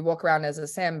 You know, you walk around as a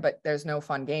sim, but there's no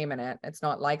fun game in it. It's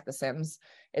not like The Sims.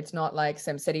 It's not like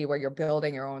SimCity where you're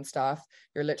building your own stuff.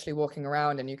 You're literally walking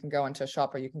around, and you can go into a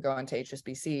shop, or you can go into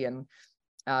HSBC. And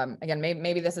again,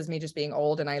 maybe this is me just being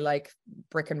old, and I like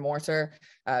brick and mortar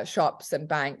shops and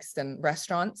banks and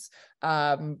restaurants.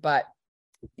 But,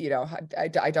 you know, I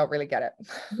don't really get it.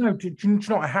 No, do you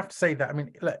know what? I have to say that, I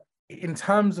mean, look, in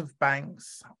terms of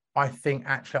banks, I think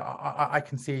actually I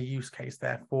can see a use case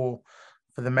there for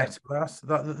the metaverse.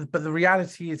 But the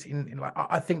reality is, in like,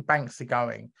 I think banks are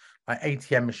going, like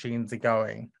ATM machines are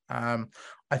going.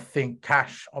 I think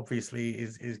cash obviously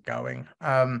is going.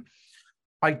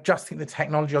 I just think the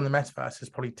technology on the metaverse is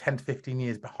probably 10 to 15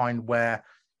 years behind where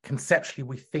conceptually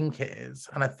we think it is.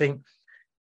 And I think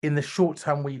in the short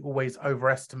term, we always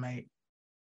overestimate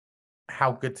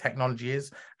how good technology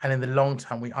is. And in the long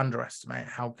term, we underestimate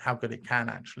how good it can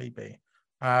actually be.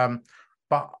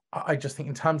 But I just think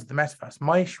in terms of the metaverse,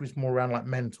 my issue is more around like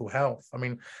mental health. I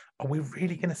mean, are we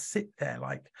really going to sit there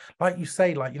like you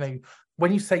say, like, you know,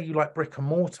 when you say you like brick and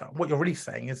mortar, what you're really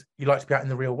saying is you like to be out in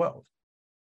the real world.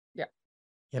 Yeah.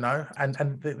 You know, and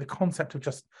the concept of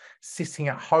just sitting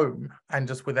at home and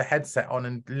just with a headset on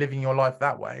and living your life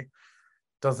that way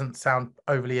doesn't sound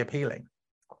overly appealing.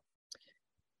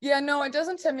 Yeah, no, it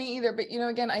doesn't to me either. But, you know,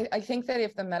 again, I think that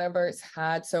if the metaverse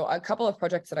had, so a couple of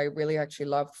projects that I really actually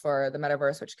loved for the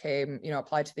metaverse, which came, you know,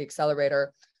 applied to the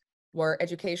accelerator, were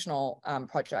educational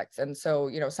projects. And so,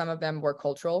 you know, some of them were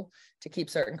cultural, to keep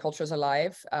certain cultures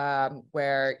alive,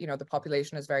 where, you know, the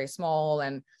population is very small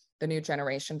and the new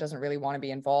generation doesn't really want to be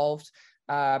involved.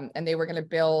 And they were going to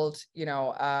build, you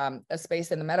know, a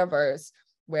space in the metaverse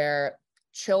where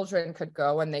children could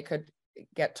go and they could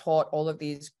get taught all of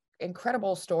these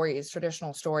incredible stories,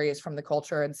 traditional stories from the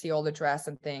culture, and see all the dress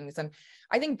and things. And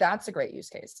I think that's a great use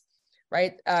case,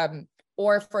 right?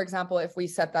 Or for example, if we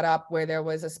set that up where there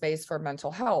was a space for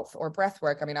mental health or breath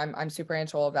work, I mean, I'm super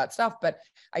into all of that stuff, but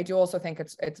I do also think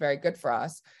it's very good for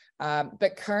us.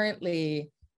 But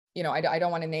currently, you know, I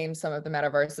don't want to name some of the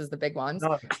metaverses, the big ones.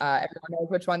 No. Everyone knows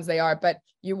which ones they are, but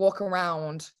you walk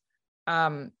around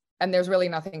and there's really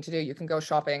nothing to do. You can go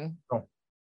shopping. Oh.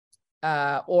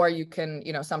 Or you can,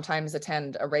 you know, sometimes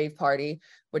attend a rave party,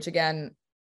 which again,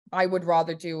 I would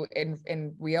rather do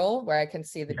in real, where I can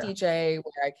see the DJ,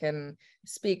 where I can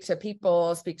speak to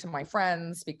people, speak to my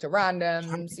friends, speak to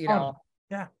randoms, you know.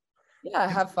 Yeah,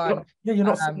 have fun. You're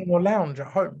not sitting in your lounge at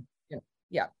home.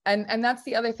 Yeah. And that's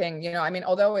the other thing, you know, I mean,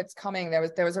 although it's coming,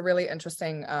 there was a really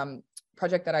interesting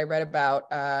project that I read about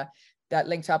that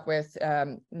linked up with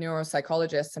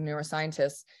neuropsychologists and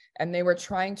neuroscientists, and they were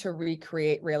trying to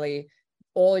recreate really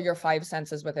all your 5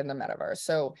 senses within the metaverse.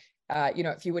 So, you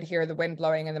know, if you would hear the wind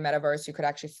blowing in the metaverse, you could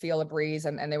actually feel a breeze,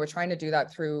 and they were trying to do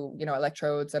that through, you know,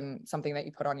 electrodes and something that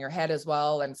you put on your head as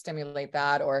well and stimulate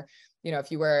that. Or, you know, if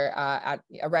you were at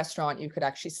a restaurant, you could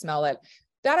actually smell it.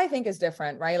 That I think is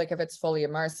different, right? Like if it's fully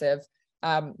immersive.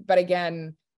 But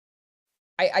again,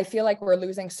 I feel like we're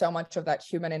losing so much of that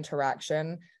human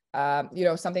interaction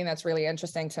Something that's really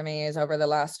interesting to me is over the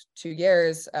last 2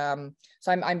 years, so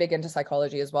I'm big into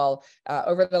psychology as well.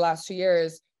 Over the last 2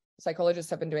 years, psychologists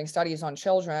have been doing studies on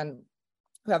children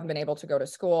who haven't been able to go to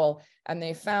school, and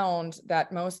they found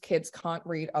that most kids can't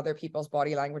read other people's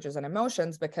body languages and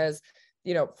emotions because,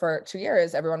 for 2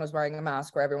 years, everyone was wearing a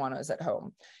mask or everyone was at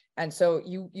home. And so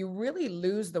you really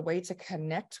lose the way to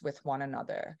connect with one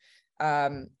another,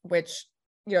 which,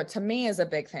 to me is a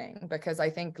big thing, because I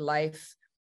think life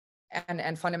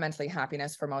and fundamentally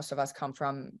happiness for most of us come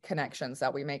from connections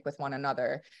that we make with one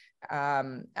another.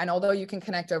 And although you can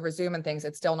connect over Zoom and things,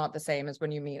 it's still not the same as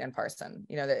when you meet in person.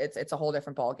 It's a whole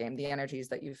different ball game, the energies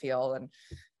that you feel, and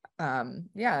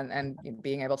and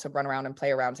being able to run around and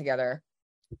play around together.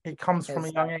 It comes from a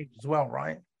young age as well,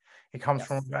 right? It comes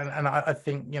from, and I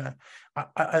think,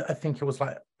 I think it was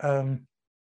like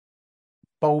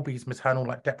Bowlby's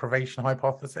maternal deprivation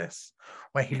hypothesis,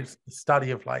 where he looks at the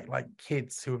study of like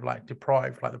kids who have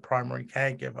deprived the primary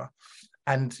caregiver,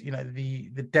 and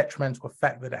the detrimental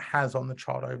effect that it has on the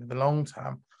child over the long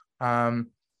term.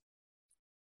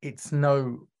 It's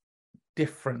no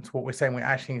different to what we're saying. We're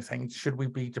actually saying, should we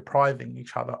be depriving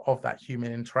each other of that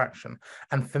human interaction?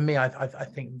 And for me, I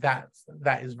think that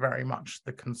is very much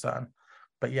the concern.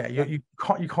 But yeah, you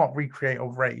can't recreate a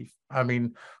rave, I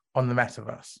mean, on the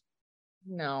metaverse.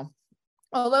 No,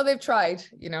 although they've tried,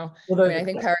 I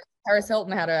think Paris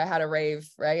Hilton had a rave,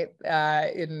 right,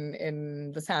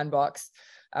 in the Sandbox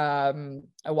a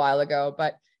while ago.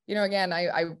 But again,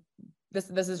 this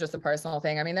is just a personal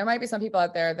thing. I mean, there might be some people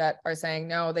out there that are saying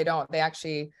no, they don't. They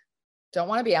actually don't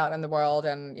want to be out in the world,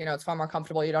 and it's far more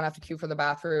comfortable. You don't have to queue for the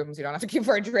bathrooms. You don't have to queue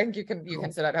for a drink. You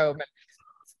can sit at home. And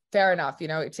fair enough,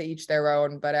 to each their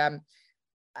own. But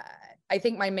I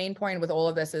think my main point with all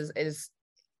of this is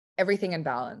everything in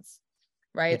balance,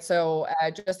 right? Yeah. So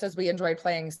just as we enjoyed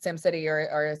playing SimCity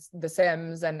or The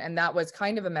Sims, and that was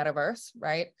kind of a metaverse,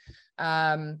 right?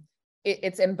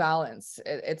 It's in balance.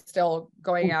 It's still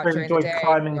going out during the day.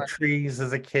 Climbing trees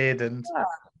as a kid, and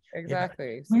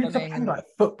exactly. We used to play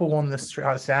football on the street.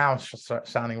 I was just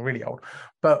sounding really old,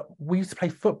 but we used to play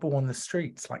football on the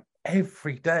streets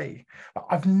every day.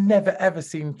 I've never ever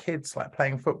seen kids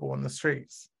playing football on the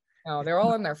streets. No, they're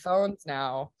all on their phones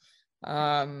now.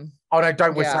 Oh no,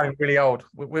 don't. We're sounding really old.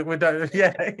 We don't.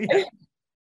 Yeah.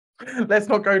 Let's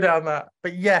not go down that.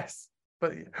 But yes.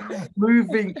 But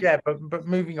moving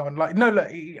on. I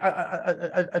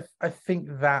think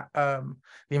that the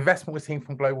investment we're seeing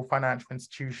from global financial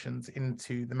institutions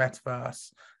into the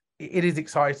metaverse, it is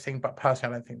exciting. But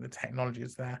personally, I don't think the technology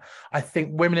is there. I think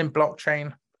women in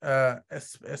blockchain,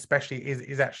 especially,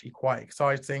 is actually quite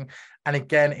exciting. And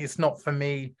again, it's not for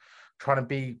me trying to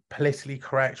be politically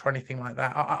correct or anything like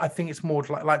that. I think it's more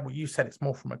like what you said. It's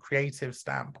more from a creative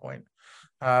standpoint.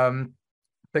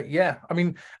 But yeah, I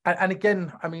mean, and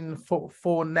again, I mean,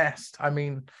 for Nest, I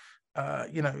mean,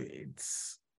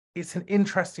 it's an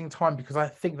interesting time, because I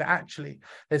think that actually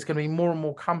there's going to be more and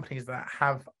more companies that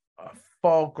have a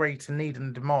far greater need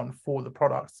and demand for the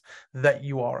products that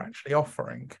you are actually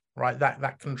offering, right?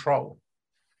 That control.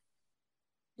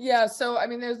 Yeah, so I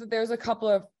mean, there's a couple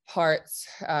of parts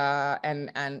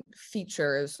and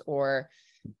features or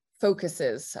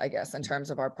focuses, I guess, in terms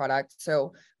of our product.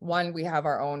 So one, we have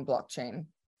our own blockchain.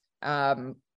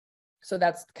 So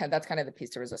that's kind of the piece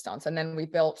de resistance. And then we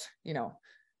built,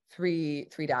 three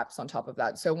apps on top of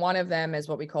that. So one of them is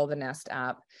what we call the Nest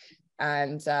app.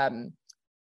 And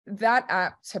that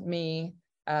app to me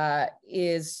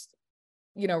is,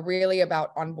 really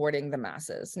about onboarding the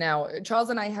masses. Now, Charles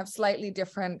and I have slightly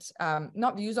different,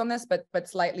 not views on this, but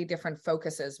slightly different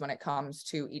focuses when it comes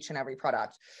to each and every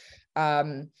product.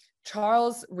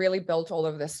 Charles really built all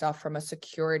of this stuff from a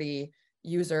security,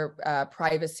 user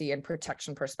privacy and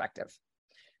protection perspective.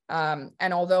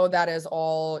 And although that is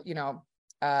all,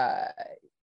 that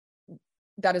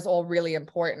is all really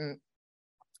important,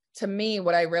 to me,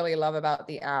 what I really love about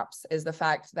the apps is the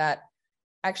fact that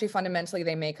actually fundamentally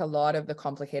they make a lot of the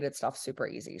complicated stuff super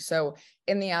easy. So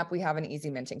in the app, we have an easy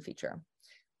minting feature.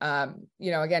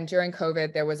 Again, during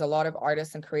COVID, there was a lot of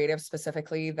artists and creatives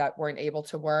specifically that weren't able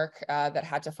to work, that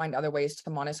had to find other ways to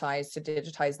monetize, to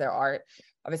digitize their art.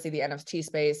 Obviously, the NFT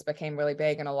space became really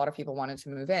big and a lot of people wanted to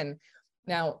move in.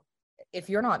 Now, if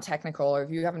you're not technical, or if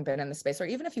you haven't been in the space, or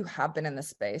even if you have been in the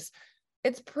space,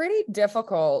 it's pretty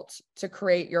difficult to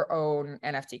create your own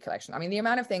NFT collection. I mean, the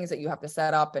amount of things that you have to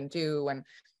set up and do and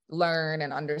learn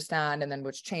and understand, and then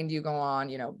which chain do you go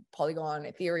on, Polygon,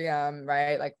 Ethereum,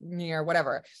 right? Like Near,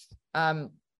 whatever. How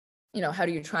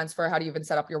do you transfer? How do you even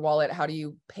set up your wallet? How do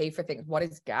you pay for things? What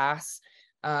is gas?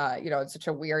 It's such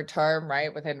a weird term,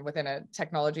 right? Within a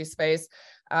technology space.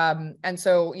 And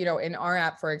so, in our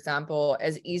app, for example,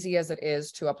 as easy as it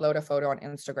is to upload a photo on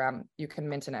Instagram, you can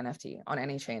mint an NFT on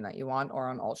any chain that you want or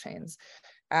on all chains.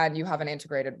 And you have an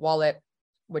integrated wallet,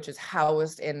 which is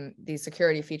housed in these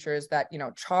security features that,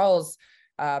 Charles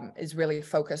is really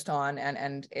focused on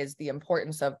and is the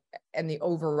importance of and the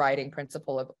overriding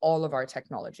principle of all of our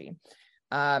technology.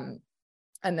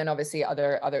 And then obviously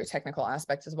other technical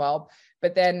aspects as well.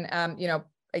 But then,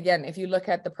 again, if you look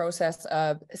at the process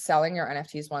of selling your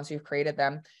NFTs once you've created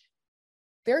them,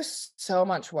 there's so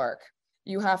much work.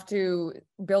 You have to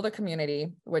build a community,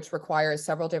 which requires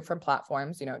several different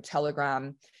platforms,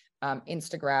 Telegram,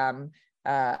 Instagram,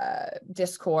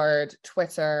 Discord,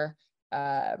 Twitter,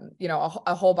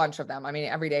 a whole bunch of them. I mean,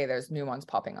 every day there's new ones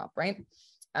popping up, right?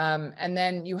 And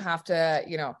then you have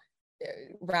to,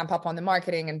 ramp up on the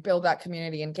marketing and build that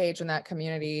community, engage in that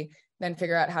community, then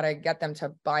figure out how to get them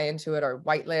to buy into it or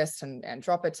whitelist and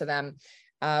drop it to them.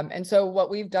 And so what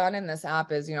we've done in this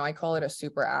app is, I call it a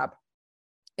super app,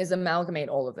 is amalgamate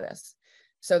all of this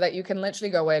so that you can literally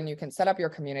go in, you can set up your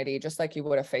community just like you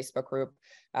would a Facebook group.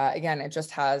 Again, it just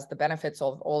has the benefits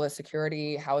of all the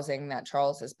security housing that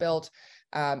Charles has built.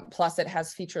 Plus it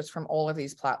has features from all of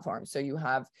these platforms. So you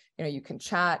have, you can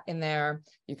chat in there,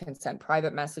 you can send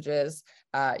private messages,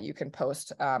 you can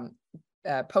post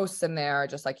posts in there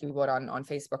just like you would on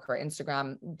Facebook or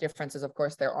Instagram. Differences, of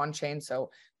course, they're on chain, so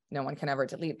no one can ever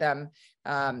delete them.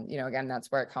 Again,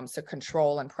 that's where it comes to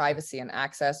control and privacy and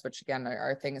access, which again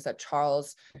are things that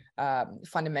Charles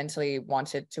fundamentally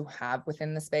wanted to have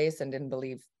within the space and didn't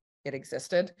believe it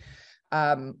existed.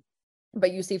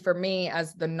 But you see, for me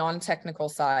as the non-technical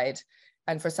side,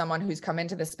 and for someone who's come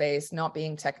into the space not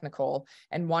being technical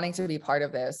and wanting to be part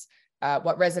of this,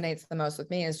 what resonates the most with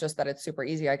me is just that it's super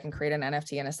easy. I can create an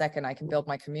NFT in a second. I can build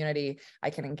my community. I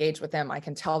can engage with them. I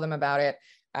can tell them about it.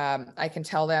 I can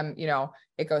tell them,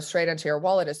 it goes straight into your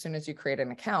wallet as soon as you create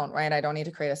an account, right? I don't need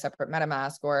to create a separate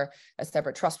MetaMask or a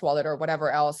separate Trust wallet or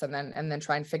whatever else, and then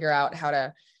try and figure out how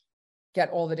to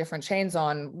get all the different chains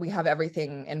on. We have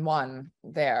everything in one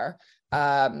there.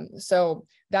 So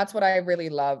that's what I really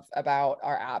love about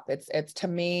our app. It's to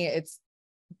me, it's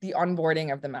the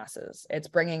onboarding of the masses. It's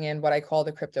bringing in what I call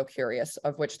the crypto curious,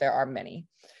 of which there are many.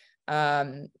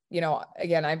 Again,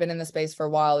 I've been in the space for a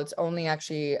while. It's only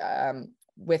actually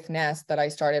with Nest that I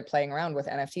started playing around with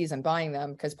NFTs and buying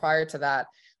them, because prior to that,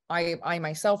 I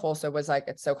myself also was like,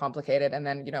 it's so complicated. And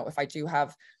then, if I do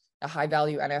have a high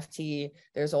value NFT,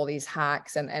 there's all these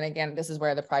hacks. And again, this is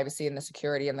where the privacy and the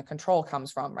security and the control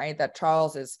comes from, right? That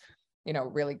Charles is,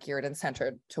 really geared and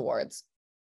centered towards.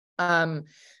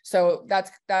 So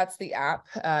that's the app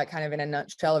kind of in a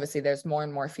nutshell. Obviously, there's more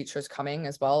and more features coming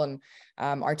as well. And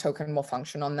our token will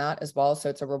function on that as well. So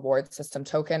it's a reward system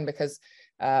token, because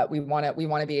we want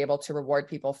to be able to reward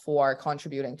people for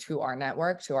contributing to our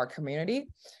network, to our community.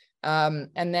 And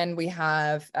then we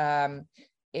have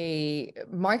a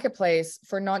marketplace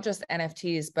for not just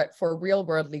NFTs, but for real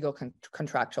world legal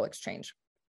contractual exchange.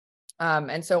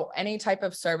 And so any type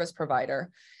of service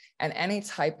provider and any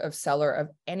type of seller of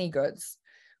any goods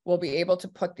will be able to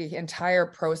put the entire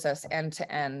process end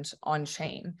to end on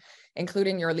chain,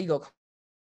 including your legal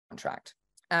contract.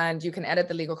 And you can edit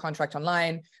the legal contract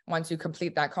online. Once you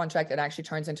complete that contract, it actually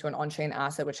turns into an on-chain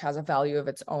asset, which has a value of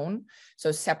its own.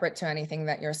 So separate to anything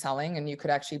that you're selling, and you could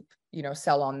actually,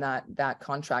 sell on that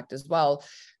contract as well.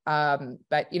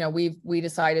 But, we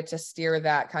decided to steer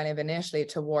that kind of initially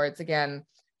towards, again,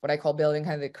 what I call building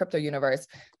kind of the crypto universe.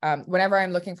 Whenever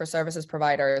I'm looking for services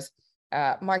providers,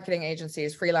 marketing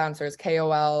agencies, freelancers,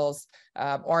 KOLs,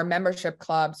 or membership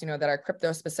clubs, that are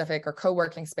crypto specific, or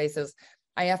co-working spaces,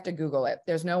 I have to Google it.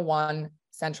 There's no one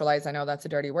centralized, I know that's a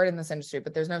dirty word in this industry,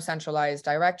 but there's no centralized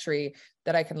directory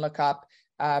that I can look up.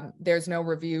 There's no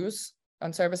reviews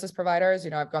on services providers.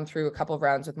 I've gone through a couple of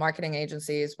rounds with marketing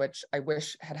agencies, which I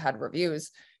wish had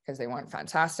reviews, because they weren't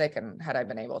fantastic. And had I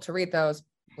been able to read those,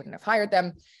 wouldn't have hired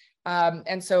them.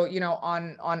 And so,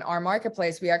 on our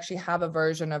marketplace, we actually have a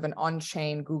version of an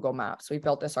on-chain Google Maps. We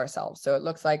built this ourselves. So it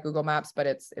looks like Google Maps, but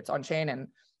it's on-chain and,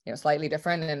 slightly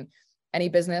different. And any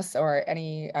business or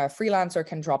any freelancer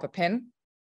can drop a pin.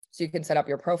 So you can set up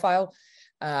your profile.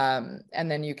 And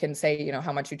then you can say,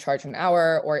 how much you charge an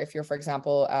hour, or if you're, for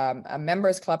example, a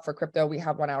members club for crypto, we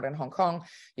have one out in Hong Kong,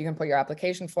 you can put your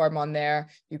application form on there,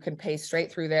 you can pay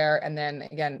straight through there. And then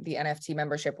again, the NFT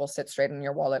membership will sit straight in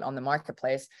your wallet on the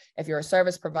marketplace. If you're a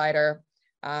service provider,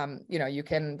 you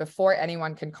can, before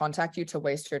anyone can contact you to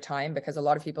waste your time, because a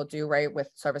lot of people do, right? With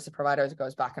service providers, it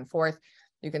goes back and forth.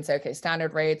 You can say, okay,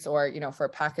 standard rates, or, you know, for a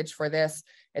package for this,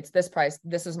 it's this price.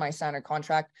 This is my standard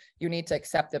contract. You need to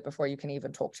accept it before you can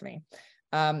even talk to me.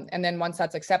 And then once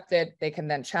that's accepted, they can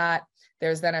then chat.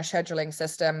 There's then a scheduling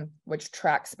system which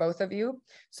tracks both of you.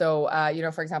 So, you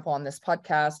know, for example, on this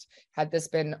podcast, had this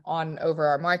been on over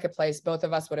our marketplace, both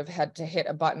of us would have had to hit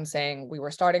a button saying we were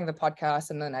starting the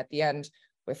podcast, and then at the end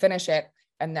we finish it,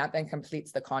 and that then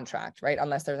completes the contract, right?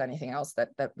 Unless there's anything else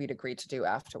that we'd agreed to do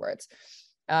afterwards.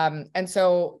 And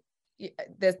so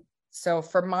this, so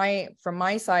from my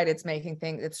side, it's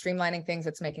streamlining things,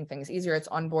 it's making things easier, it's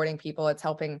onboarding people, it's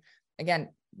helping, again,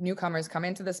 newcomers come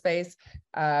into the space,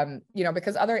 you know,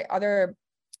 because other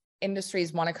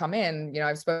industries want to come in. You know,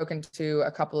 I've spoken to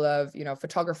a couple of, you know,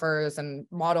 photographers and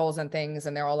models and things,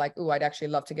 and they're all like, "Ooh, I'd actually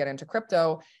love to get into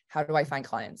crypto. How do I find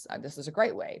clients?" This is a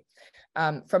great way.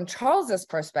 From Charles's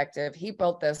perspective, he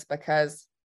built this because,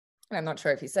 and I'm not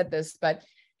sure if he said this, but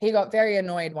he got very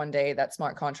annoyed one day that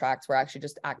smart contracts were actually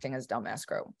just acting as dumb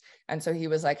escrow. And so he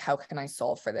was like, how can I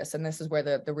solve for this? And this is where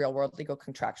the real world legal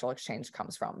contractual exchange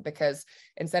comes from, because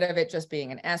instead of it just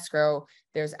being an escrow,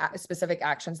 there's specific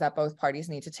actions that both parties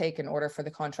need to take in order for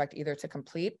the contract either to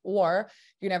complete or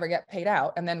you never get paid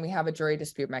out. And then we have a jury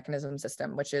dispute mechanism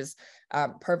system, which is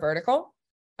per vertical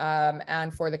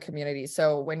and for the community.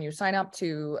 So when you sign up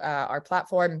to our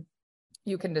platform,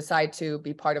 you can decide to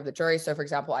be part of the jury. So for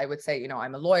example, I would say, you know,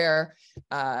 I'm a lawyer.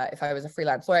 If I was a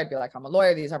freelance lawyer, I'd be like, I'm a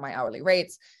lawyer. These are my hourly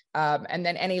rates. And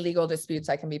then any legal disputes,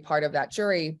 I can be part of that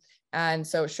jury. And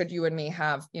so should you and me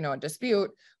have, you know, a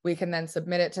dispute, we can then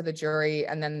submit it to the jury.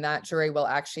 And then that jury will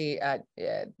actually,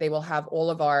 they will have all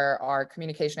of our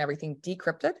communication, everything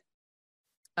decrypted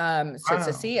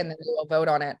to see, and then they will vote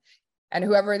on it. And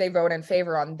whoever they vote in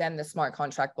favor on, then the smart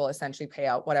contract will essentially pay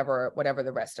out whatever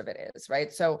the rest of it is,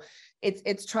 right? So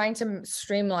it's trying to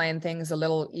streamline things a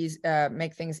little,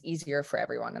 make things easier for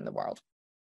everyone in the world.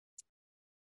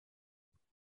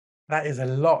 That is a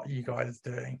lot you guys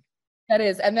are doing. That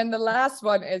is. And then the last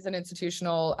one is an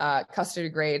institutional custody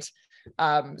grade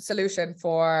solution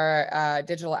for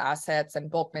digital assets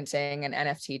and bulk minting and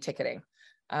NFT ticketing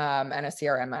and a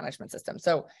CRM management system.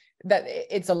 So that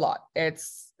it's a lot.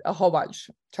 It's a whole bunch.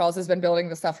 Charles has been building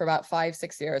this stuff for about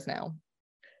 5-6 years now.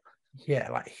 Yeah,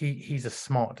 like he's a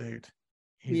smart dude.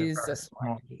 He's a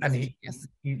smart dude. And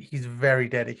he's very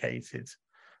dedicated.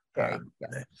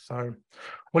 Yes. So,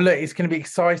 well, look, it's going to be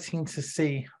exciting to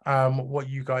see what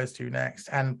you guys do next.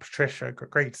 And Patricia,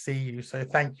 great to see you. So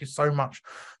thank you so much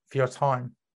for your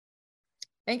time.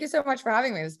 Thank you so much for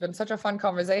having me. It's been such a fun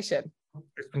conversation.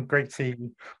 It's been great to see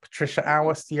you. Patricia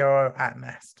Auer, COO at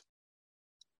Nest.